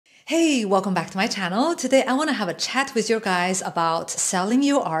Hey, welcome back to my channel. Today I want to have a chat with you guys about selling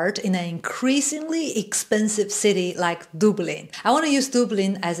your art in an increasingly expensive city like Dublin. I want to use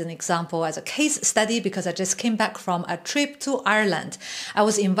Dublin as an example, as a case study, because I just came back from a trip to Ireland. I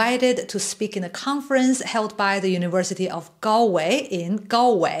was invited to speak in a conference held by the University of Galway in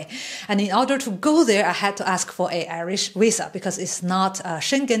Galway. And in order to go there, I had to ask for an Irish visa because it's not a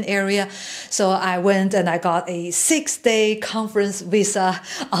Schengen area. So I went and I got a 6-day conference visa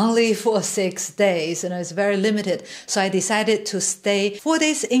only for 6 days, and it's very limited. So I decided to stay 4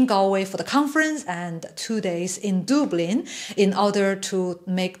 days in Galway for the conference and 2 days in Dublin in order to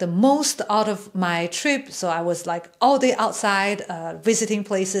make the most out of my trip. So I was like all day outside visiting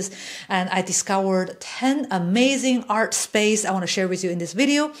places, and I discovered 10 amazing art space I want to share with you in this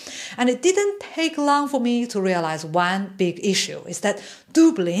video. And it didn't take long for me to realize one big issue is that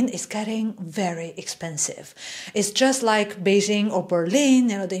Dublin is getting very expensive. It's just like Beijing or Berlin,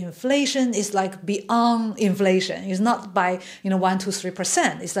 the inflation is like beyond inflation. It's not by 1, 2,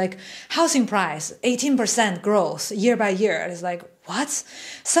 3%. It's like housing price 18% growth year by year. It's like, what?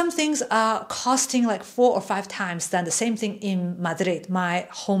 Some things are costing like 4 or 5 times than the same thing in Madrid, my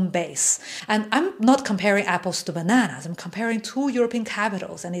home base. And I'm not comparing apples to bananas. I'm comparing 2 European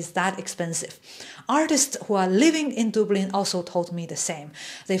capitals, and it's that expensive. Artists who are living in Dublin also told me the same.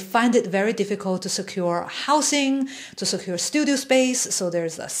 They find it very difficult to secure housing, to secure studio space. So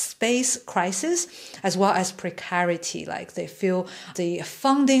there's a space crisis as well as precarity. Like they feel the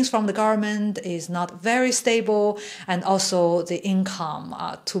fundings from the government is not very stable, and also the income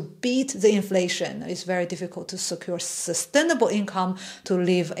to beat the inflation. It's very difficult to secure sustainable income to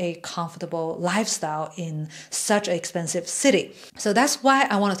live a comfortable lifestyle in such an expensive city. So that's why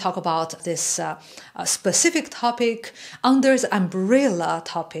I want to talk about this specific topic under the umbrella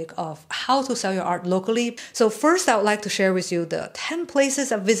topic of how to sell your art locally. So first, I would like to share with you the 10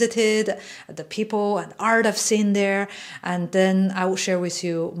 places I've visited, the people and art I've seen there, and then I will share with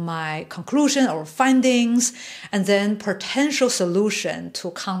you my conclusion or findings, and then potential solution to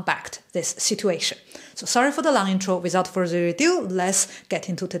combat this situation. So sorry for the long intro. Without further ado, let's get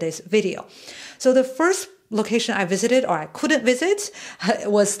into today's video. So the first location I visited, or I couldn't visit,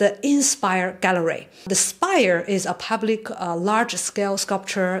 was the Inspire Gallery. The Spire is a public large-scale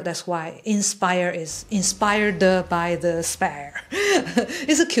sculpture. That's why Inspire is inspired by the spire.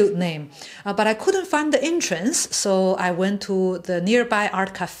 It's a cute name. But I couldn't find the entrance, so I went to the nearby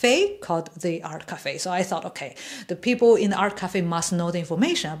art cafe called the Art Cafe. So I thought, okay, the people in the art cafe must know the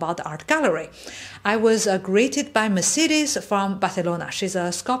information about the art gallery. I was greeted by Mercedes from Barcelona. She's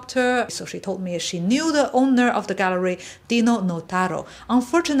a sculptor, so she told me she knew the owner of the gallery, Dino Notaro.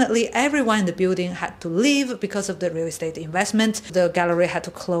 Unfortunately, everyone in the building had to leave because of the real estate investment. The gallery had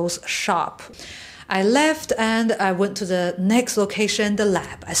to close shop. I left and I went to the next location, the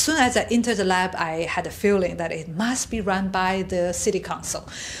lab. As soon as I entered the lab, I had a feeling that it must be run by the city council,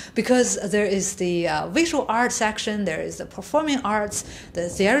 because there is the visual art section, there is the performing arts, the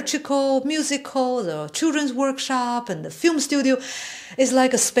theatrical, musical, the children's workshop, and the film studio. It's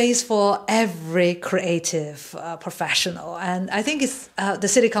like a space for every creative professional. And I think it's the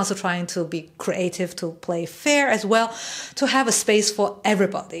city council trying to be creative, to play fair as well, to have a space for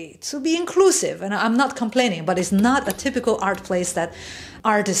everybody, to be inclusive. And I'm not complaining, but it's not a typical art place that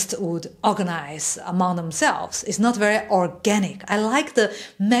artists would organize among themselves. It's not very organic. I like the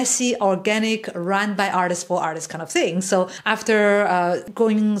messy, organic, run by artists for artists kind of thing. So after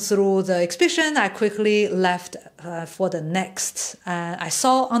going through the exhibition, I quickly left for the next. I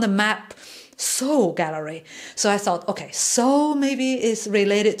saw on the map Soul Gallery. So I thought, okay, Soul maybe is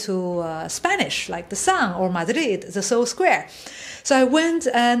related to Spanish, like the sun, or Madrid, the Soul Square. So I went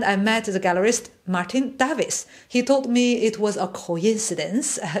and I met the gallerist Martin Davis. He told me it was a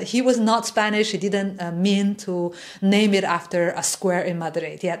coincidence. He was not Spanish. He didn't mean to name it after a square in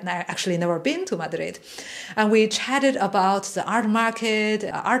Madrid. He had actually never been to Madrid. And we chatted about the art market,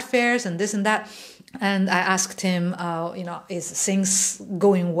 art fairs, and this and that. And I asked him, is things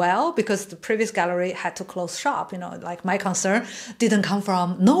going well? Because the previous gallery had to close shop, like my concern didn't come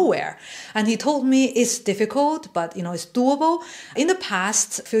from nowhere. And he told me it's difficult, but, it's doable. In the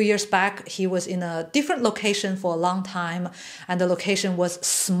past, a few years back, he was in a different location for a long time, and the location was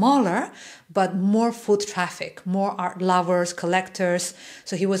smaller, but more foot traffic, more art lovers, collectors.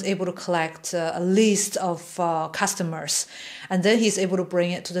 So he was able to collect a list of customers. And then he's able to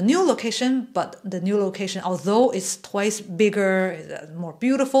bring it to the new location, but the new location, although it's twice bigger, more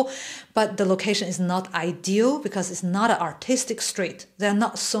beautiful, but the location is not ideal because it's not an artistic street. There are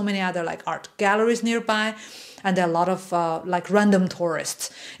not so many other like art galleries nearby. and there are a lot of like random tourists.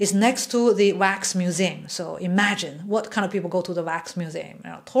 It's next to the wax museum. So imagine what kind of people go to the wax museum,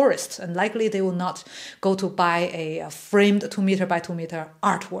 tourists, and likely they will not go to buy a framed 2 meter by 2 meter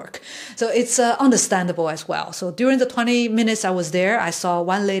artwork. So it's understandable as well. So during the 20 minutes I was there, I saw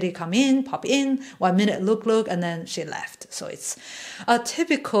one lady pop in, 1 minute look, and then she left. So it's a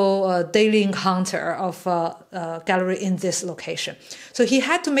typical daily encounter of a gallery in this location. So he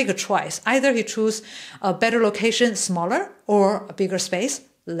had to make a choice. Either he choose a better location, smaller, or a bigger space,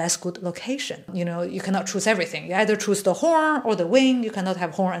 less good location. You cannot choose everything. You either choose the horn or the wing. You cannot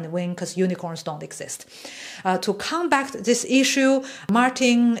have horn and wing because unicorns don't exist. To combat this issue,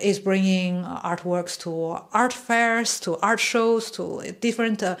 Martin is bringing artworks to art fairs, to art shows, to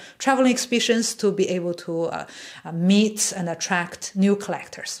different traveling expeditions to be able to meet and attract new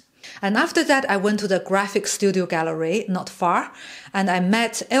collectors. And after that, I went to the graphic studio gallery not far, and I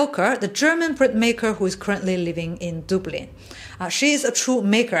met Elke, the German printmaker who is currently living in Dublin. She is a true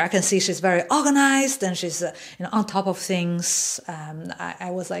maker. I can see she's very organized and she's on top of things.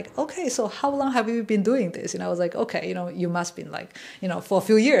 I was like, okay, so how long have you been doing this? I was like, okay, you must be like, for a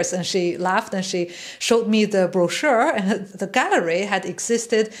few years. And she laughed and she showed me the brochure, and the gallery had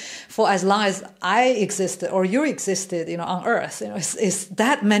existed for as long as I existed or you existed, on Earth. It's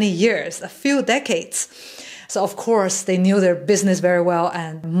that many years, a few decades. So of course, they knew their business very well,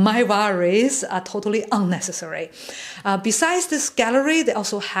 and my worries are totally unnecessary. Besides this gallery, they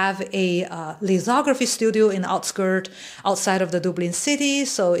also have a lithography studio in the outskirts, outside of the Dublin city.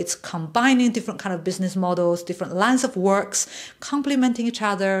 So it's combining different kind of business models, different lines of works, complementing each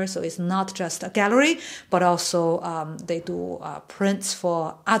other. So it's not just a gallery, but also they do prints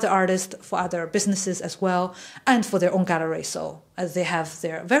for other artists, for other businesses as well, and for their own gallery. So they have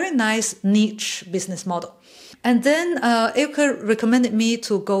their very nice niche business model. And then Elke recommended me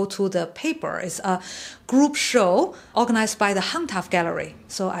to go to the Páipéar. It's a group show organized by the Handhaf Gallery.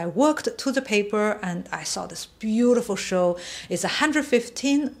 So I walked to the Páipéar and I saw this beautiful show. It's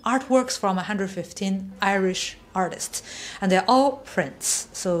 115 artworks from 115 Irish artists. And they're all prints.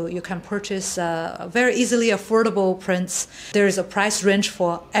 So you can purchase very easily affordable prints. There is a price range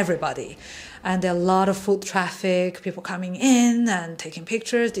for everybody. And there are a lot of foot traffic, people coming in and taking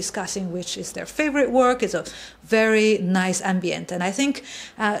pictures, discussing which is their favorite work. It's a very nice ambient. And I think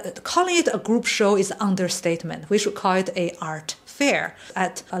calling it a group show is an understatement. We should call it an art fair,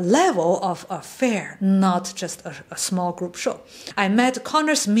 at a level of a fair, not just a small group show. I met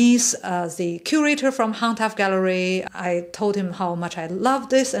Connor Smith, the curator from Handhaf Gallery. I told him how much I love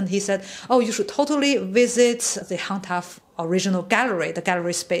this, and he said, oh, you should totally visit the Handhaf original gallery, the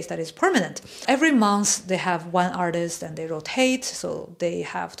gallery space that is permanent. Every month they have one artist and they rotate, so they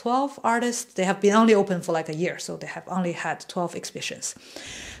have 12 artists. They have been only open for like a year, so they have only had 12 exhibitions.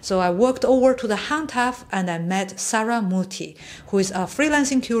 So I walked over to the Handhaf and I met Sarah Muti, who is a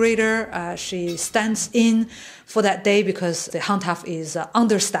freelancing curator. She stands in for that day because the Handhaf is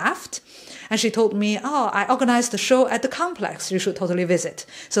understaffed. And she told me, oh, I organized the show at the complex. You should totally visit.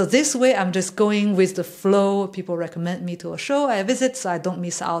 So this way, I'm just going with the flow. People recommend me to a show, I visit, so I don't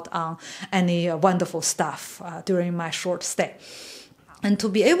miss out on any wonderful stuff during my short stay. And to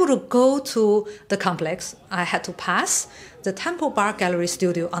be able to go to the complex, I had to pass the Páipéar Gallery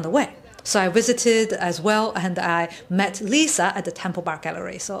studio on the way. So I visited as well, and I met Lisa at the Páipéar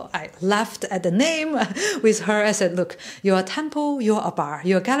Gallery. So I laughed at the name with her. I said, look, you're a temple, you're a bar,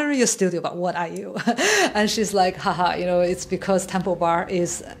 you're a gallery, you're a studio, but what are you? And she's like, haha, it's because Páipéar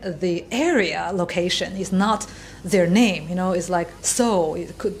is the area location. It's not their name, it's like, so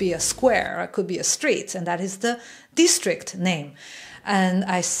it could be a square, or it could be a street, and that is the district name. And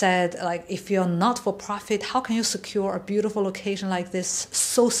I said, like, if you're not for profit, how can you secure a beautiful location like this,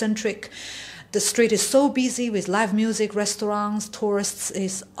 so centric? The street is so busy with live music, restaurants, tourists.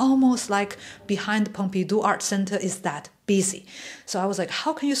 It's almost like behind the Pompidou Art Center is that busy. So I was like,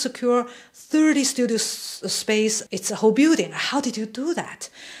 how can you secure 30 studio space? It's a whole building. How did you do that?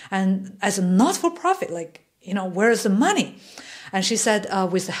 And as a not-for-profit, where's the money? And she said,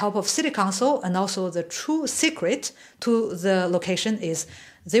 with the help of City Council, and also the true secret to the location is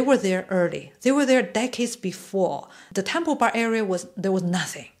they were there early. They were there decades before. The Páipéar area there was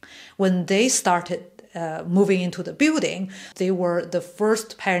nothing. When they started moving into the building, they were the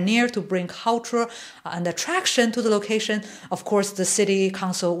first pioneer to bring culture and attraction to the location. Of course, the city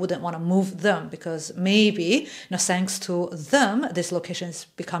council wouldn't want to move them because maybe, thanks to them, this location is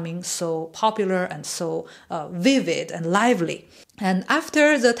becoming so popular and so vivid and lively. And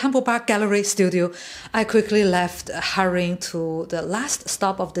after the Temple Park Gallery studio, I quickly left, hurrying to the last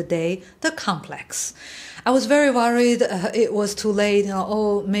stop of the day, the complex. I was very worried it was too late.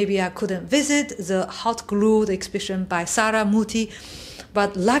 Maybe I couldn't visit the Hot Glue, the exhibition by Sara Muti.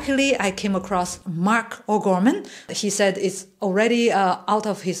 But luckily, I came across Mark O'Gorman. He said it's already out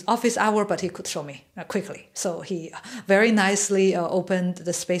of his office hour, but he could show me quickly. So he very nicely opened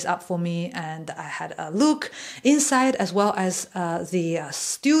the space up for me, and I had a look inside as well as the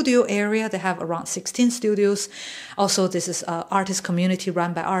studio area. They have around 16 studios. Also, this is an artist community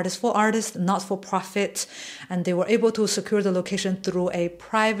run by artists for artists, not for profit. And they were able to secure the location through a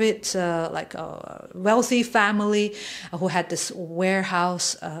private, wealthy family who had this warehouse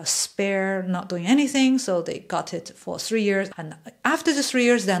spare, not doing anything. So they got it for 3 years. And after the 3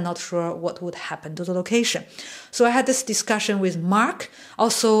 years, they're not sure what would happen to the location. So I had this discussion with Mark,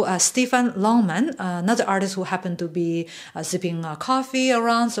 also Stefan Longman, another artist who happened to be sipping coffee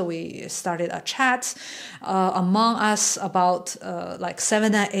around. So we started a chat among us about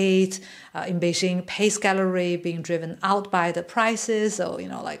 7 or 8 in Beijing, Pace Gallery being driven out by the prices. So,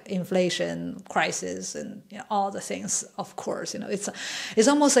 inflation, crisis, and all the things, of course. It's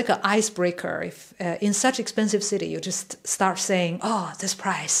almost like an icebreaker. If in such expensive city, you just start saying, oh, this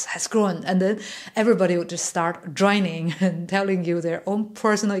price has grown. And then everybody would just start joining and telling you their own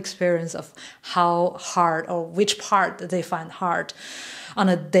personal experience of how hard or which part they find hard on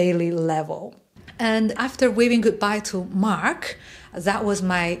a daily level. And after waving goodbye to Mark, that was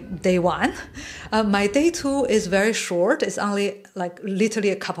my day one. My day two is very short. It's only literally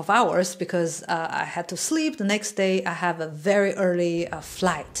a couple of hours because I had to sleep. The next day, I have a very early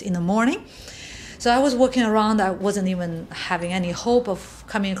flight in the morning. So I was walking around. I wasn't even having any hope of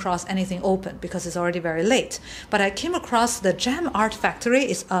coming across anything open because it's already very late. But I came across the Gem Art Factory.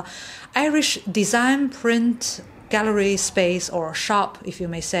 It's an Irish design print gallery space or shop, if you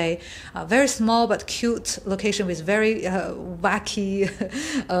may say. Very small but cute location with very wacky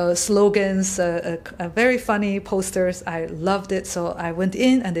slogans, very funny posters. I loved it. So I went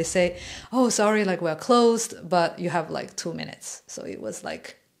in and they say, oh, sorry, we're closed, but you have 2 minutes. So it was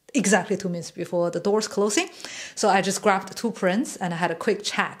exactly 2 minutes before the doors closing. So I just grabbed 2 prints and I had a quick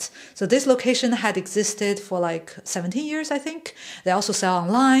chat. So this location had existed for 17 years, I think. They also sell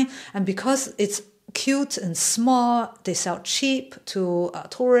online. And because it's cute and small, they sell cheap to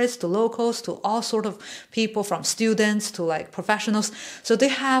tourists, to locals, to all sort of people, from students to professionals. So they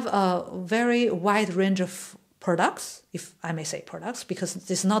have a very wide range of products, if I may say products, because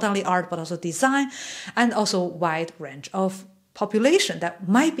it's not only art but also design, and also wide range of population that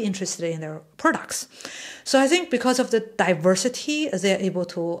might be interested in their products. So I think because of the diversity, they're able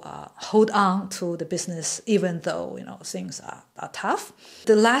to hold on to the business even though things are tough.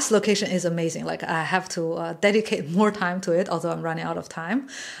 The last location is amazing. I have to dedicate more time to it, although I'm running out of time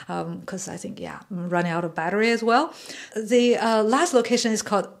because I think I'm running out of battery as well. The last location is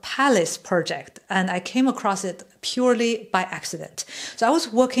called Pallas Project, and I came across it purely by accident. So I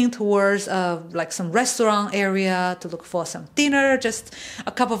was walking towards some restaurant area to look for some dinner just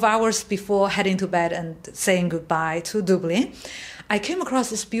a couple of hours before heading to bed and saying goodbye to Dublin. I came across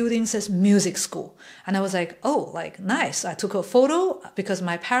this building says music school, and I was nice. I took a photo because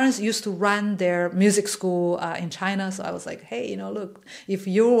my parents used to run their music school in China. So I was hey, look, if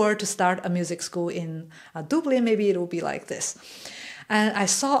you were to start a music school in Dublin, maybe it would be like this. And I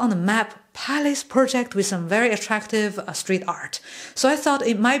saw on the map Pallas Project with some very attractive street art. So I thought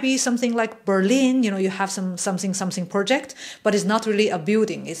it might be something like Berlin, you have some something project, but it's not really a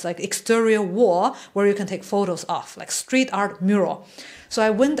building. It's exterior wall where you can take photos of, street art mural. So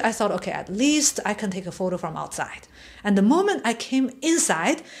I thought, okay, at least I can take a photo from outside. And the moment I came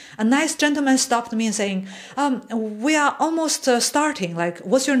inside, a nice gentleman stopped me and saying, we are almost starting.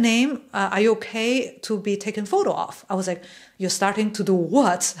 What's your name? Are you okay to be taken photo of? I was you're starting to do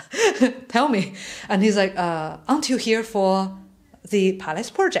what? Tell me. And he's aren't you here for the Pallas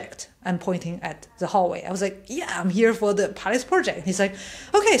Project? I'm pointing at the hallway. I was yeah, I'm here for the Pallas Project. He's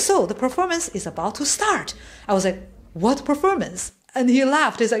okay, so the performance is about to start. I was what performance? And he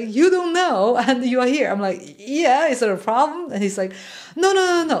laughed. He's you don't know, and you are here. I'm yeah, is there a problem? And he's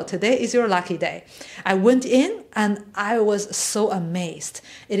no. Today is your lucky day. I went in and I was so amazed.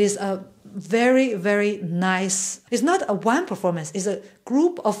 It is a very, very nice, it's not a one performance, it's a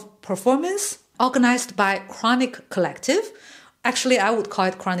group of performance organized by Chronic Collective. Actually, I would call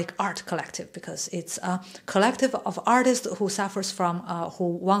it Chronic Art Collective because it's a collective of artists who suffers from, who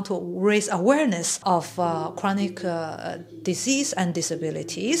want to raise awareness of chronic disease and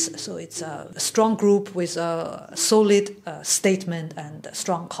disabilities. So it's a strong group with a solid statement and a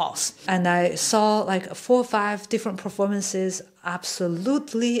strong cause. And I saw 4 or 5 different performances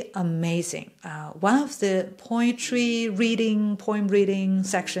absolutely amazing. One of the poem reading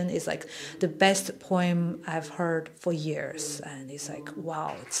section is like the best poem I've heard for years. And it's like,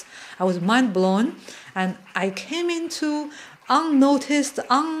 wow, I was mind blown. And I came into unnoticed,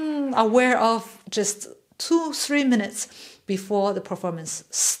 unaware of just 2-3 minutes before the performance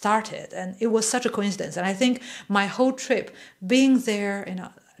started. And it was such a coincidence. And I think my whole trip, being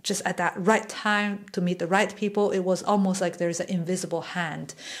there, just at that right time to meet the right people, it was almost like there's an invisible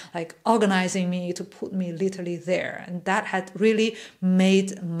hand, like organizing me to put me literally there. And that had really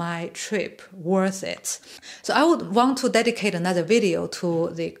made my trip worth it. So I would want to dedicate another video to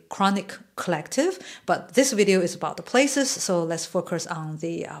the Chronic Collective, but this video is about the places, so let's focus on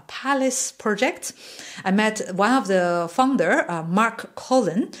the Pallas Project. I met one of the founder, Mark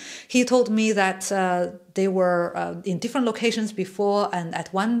Collin. He told me that they were in different locations before, and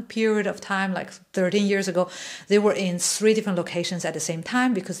at one period of time, like 13 years ago, they were in 3 different locations at the same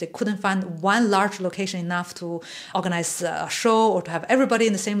time because they couldn't find one large location enough to organize a show or to have everybody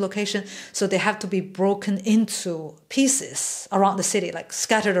in the same location. So they have to be broken into pieces around the city, like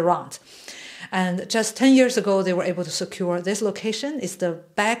scattered around. And just 10 years ago, they were able to secure this location. It's the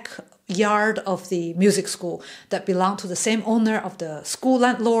backyard of the music school that belonged to the same owner of the school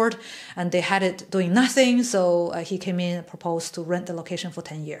landlord, and they had it doing nothing. So he came in and proposed to rent the location for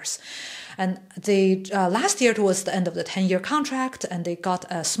 10 years. And they last year was the end of the 10-year contract, and they got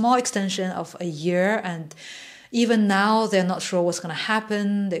a small extension of a year. And even now, they're not sure what's going to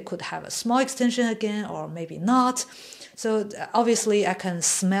happen. They could have a small extension again, or maybe not. So obviously, I can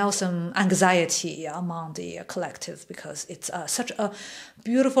smell some anxiety among the collective because it's such a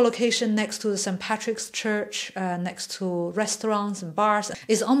beautiful location next to the St. Patrick's Church, next to restaurants and bars.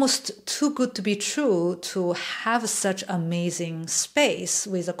 It's almost too good to be true to have such amazing space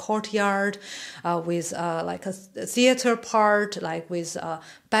with a courtyard, with like a theater part, like with a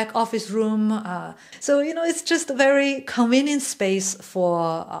back office room. So, it's just a very convenient space for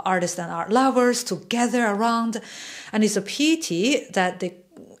artists and art lovers to gather around. And it's a pity that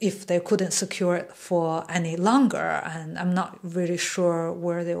if they couldn't secure it for any longer, and I'm not really sure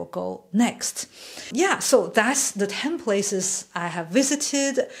where they will go next. Yeah, so that's the 10 places I have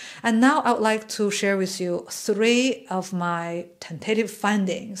visited. And now I would like to share with you 3 of my tentative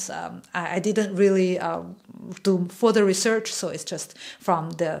findings. I didn't really do further research, so it's just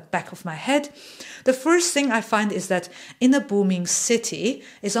from the back of my head. The first thing I find is that in a booming city,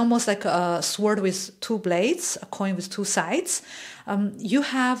 it's almost like a sword with 2 blades, a coin with 2 sides. You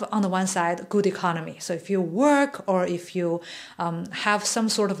have on the one side good economy. So if you work or if you have some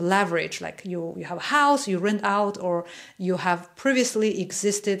sort of leverage, like you have a house, you rent out, or you have previously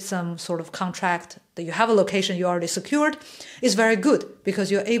existed some sort of contract that you have a location you already secured, is very good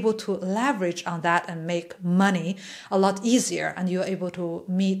because you're able to leverage on that and make money a lot easier. And you're able to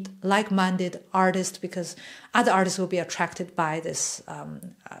meet like-minded artists because other artists will be attracted by this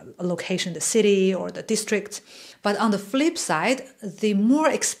location, the city or the district. But on the flip side, the more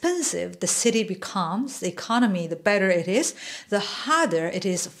expensive the city becomes, the economy, the better it is, the harder it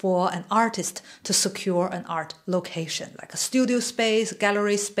is for an artist to secure an art location, like a studio space,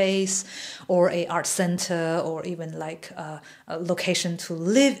 gallery space, or a art center, or even like a location to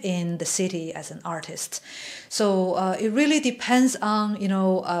live in the city as an artist. So it really depends on,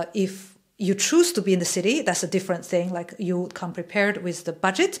 if you choose to be in the city, that's a different thing. Like you come prepared with the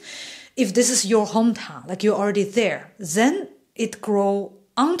budget. If this is your hometown, like you're already there, then it grow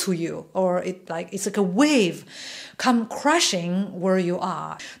onto you, or it's like a wave come crashing where you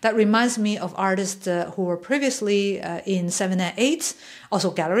are. That reminds me of artists who were previously in 7 and 8,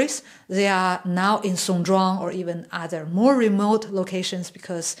 also galleries. They are now in Songzhuang or even other more remote locations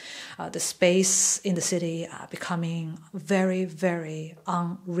because the space in the city are becoming very, very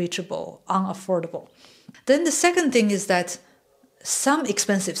unreachable, unaffordable. Then the second thing is that some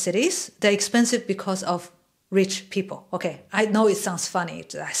expensive cities, they're expensive because of rich people. Okay, I know it sounds funny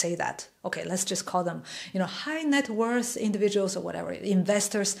that I say that. Okay, let's just call them, high net worth individuals or whatever,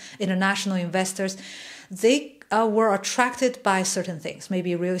 investors, international investors. They were attracted by certain things,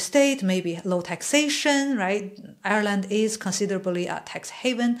 maybe real estate, maybe low taxation, right? Ireland is considerably a tax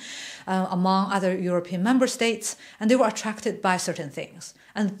haven among other European member states, and they were attracted by certain things.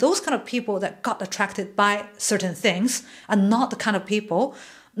 And those kind of people that got attracted by certain things are not the kind of people,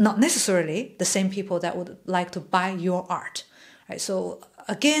 not necessarily the same people that would like to buy your art, Right? So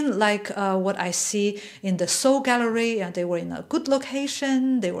again, like what I see in the Seoul Gallery, and they were in a good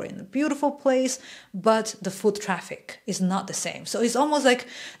location, they were in a beautiful place, but the foot traffic is not the same. So it's almost like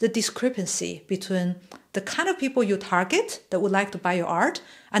the discrepancy between the kind of people you target that would like to buy your art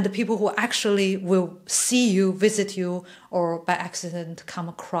and the people who actually will see you, visit you, or by accident come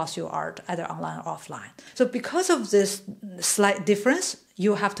across your art, either online or offline. So because of this slight difference,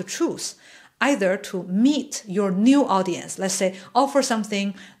 you have to choose either to meet your new audience, let's say offer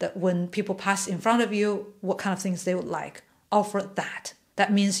something that when people pass in front of you, what kind of things they would like, offer that.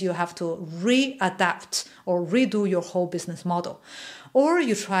 That means you have to readapt or redo your whole business model. Or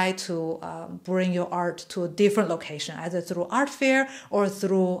you try to bring your art to a different location, either through art fair or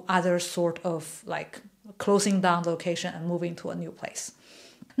through other sort of like closing down the location and moving to a new place.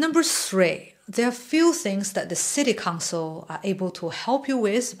 Number 3, there are few things that the city council are able to help you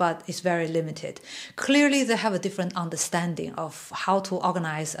with, but it's very limited. Clearly, they have a different understanding of how to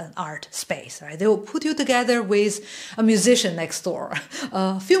organize an art space, right? They will put you together with a musician next door,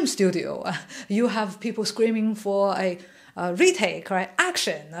 a film studio. You have people screaming for a retake, right?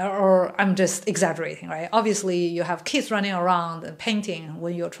 Action, or I'm just exaggerating, right? Obviously, you have kids running around and painting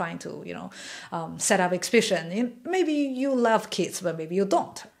when you're trying to, set up exhibition. Maybe you love kids, but maybe you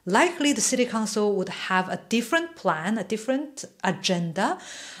don't. Likely, the city council would have a different plan, a different agenda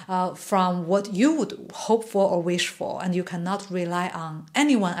from what you would hope for or wish for, and you cannot rely on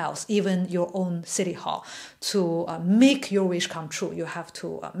anyone else, even your own city hall, to make your wish come true. You have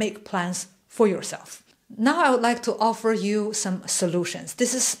to make plans for yourself. Now I would like to offer you some solutions.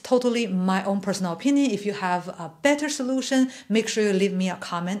 This is totally my own personal opinion. If you have a better solution, make sure you leave me a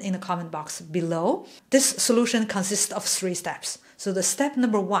comment in the comment box below. This solution consists of 3 steps. So the step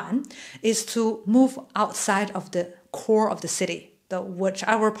number 1 is to move outside of the core of the city.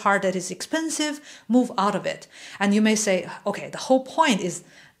 Whichever part that is expensive, move out of it. And you may say, okay, the whole point is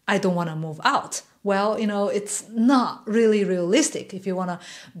I don't want to move out. Well, it's not really realistic if you want to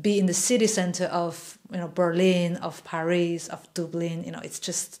be in the city center of, Berlin, of Paris, of Dublin. It's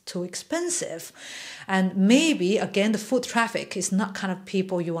just too expensive. And maybe, again, the foot traffic is not kind of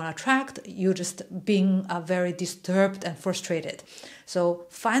people you want to attract. You're just being very disturbed and frustrated. So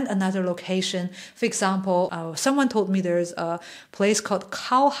find another location. For example, someone told me there's a place called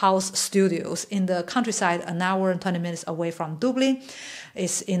Cow House Studios in the countryside, an hour and 20 minutes away from Dublin.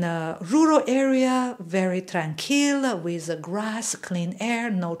 It's in a rural area, very tranquil, with grass, clean air,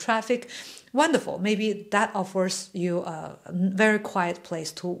 no traffic. Wonderful. Maybe that offers you a very quiet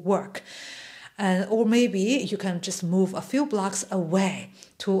place to work. Or maybe you can just move a few blocks away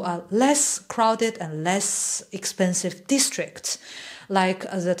to a less crowded and less expensive district. Like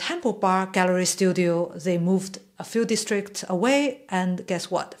the Temple Bar Gallery Studio, they moved a few districts away, and guess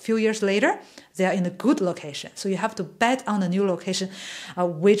what? A few years later, they are in a good location. So you have to bet on a new location,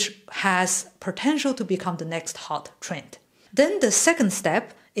 which has potential to become the next hot trend. Then the second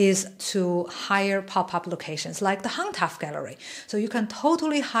step is to hire pop-up locations like the Hangtaf Gallery. So you can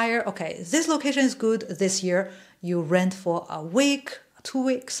totally hire, okay, this location is good this year. You rent for a week, 2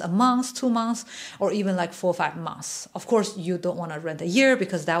 weeks, a month, 2 months, or even like 4 or 5 months. Of course, you don't want to rent a year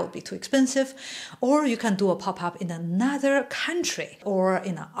because that would be too expensive. Or you can do a pop-up in another country or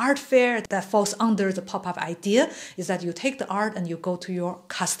in an art fair that falls under the pop-up idea is that you take the art and you go to your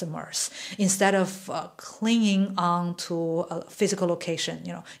customers instead of clinging on to a physical location.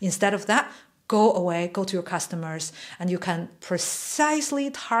 Instead of that, go away, go to your customers, and you can precisely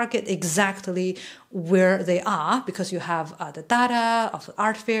target exactly where they are because you have the data of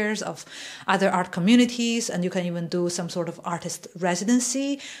art fairs, of other art communities, and you can even do some sort of artist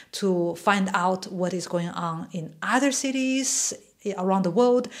residency to find out what is going on in other cities around the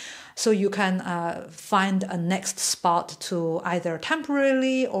world. So you can find a next spot to either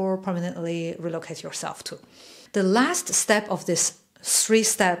temporarily or permanently relocate yourself to. The last step of this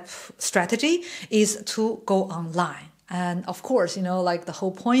 3-step strategy is to go online. And of course, like the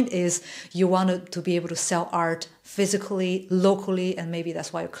whole point is you want to be able to sell art physically, locally, and maybe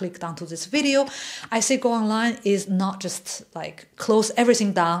that's why you clicked onto this video. I say go online is not just like close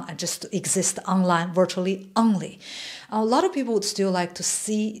everything down and just exist online virtually only. A lot of people would still like to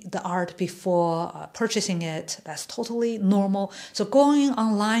see the art before purchasing it. That's totally normal. So going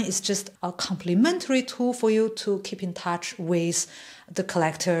online is just a complementary tool for you to keep in touch with the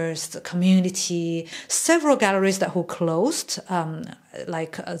collectors, the community. Several galleries that who closed,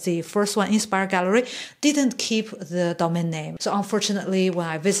 like the first one, Inspire Gallery, didn't keep the domain name. So unfortunately, when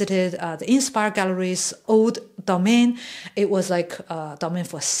I visited the Inspire Gallery's old domain, it was like a domain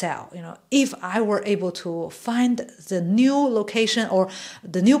for sale. You know, if I were able to find the new location or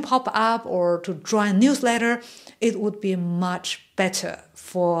the new pop-up or to join newsletter, it would be much better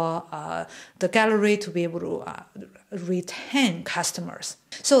for the gallery to be able to retain customers.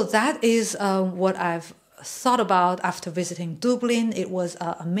 So that is what I've thought about after visiting Dublin. It was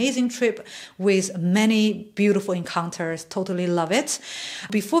an amazing trip with many beautiful encounters. Totally love it.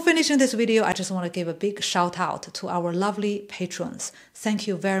 Before finishing this video, I just want to give a big shout out to our lovely patrons. Thank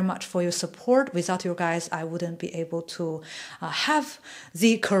you very much for your support. Without you guys, I wouldn't be able to have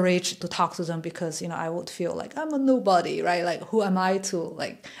the courage to talk to them, because, you know, I would feel like I'm a nobody, right? Like, who am I to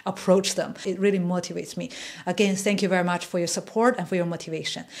like approach them? It really motivates me. Again, thank you very much for your support and for your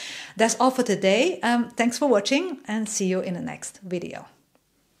motivation. That's all for today. Thanks for watching, and see you in the next video.